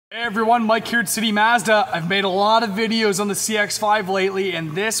Hey everyone, Mike here at City Mazda. I've made a lot of videos on the CX-5 lately,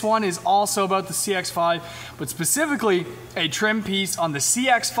 and this one is also about the CX-5, but specifically a trim piece on the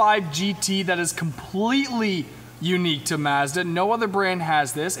CX-5 GT that is completely unique to Mazda. No other brand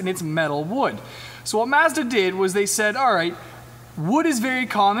has this, and it's metal wood. So what Mazda did was they said, all right, wood is very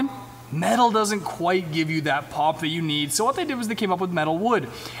common. Metal doesn't quite give you that pop that you need. So what they did was they came up with metal wood.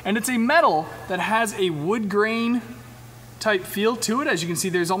 And it's a metal that has a wood grain type feel to it. As you can see,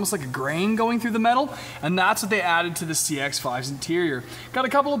 there's almost like a grain going through the metal, and that's what they added to the CX-5's interior. Got a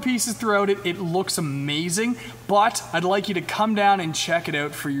couple of pieces throughout it. It looks amazing, but I'd like you to come down and check it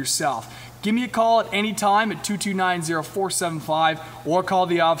out for yourself. Give me a call at any time at 229-0475 or call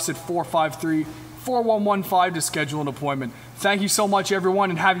the office at 453-4115 to schedule an appointment. Thank you so much, everyone,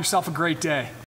 and have yourself a great day.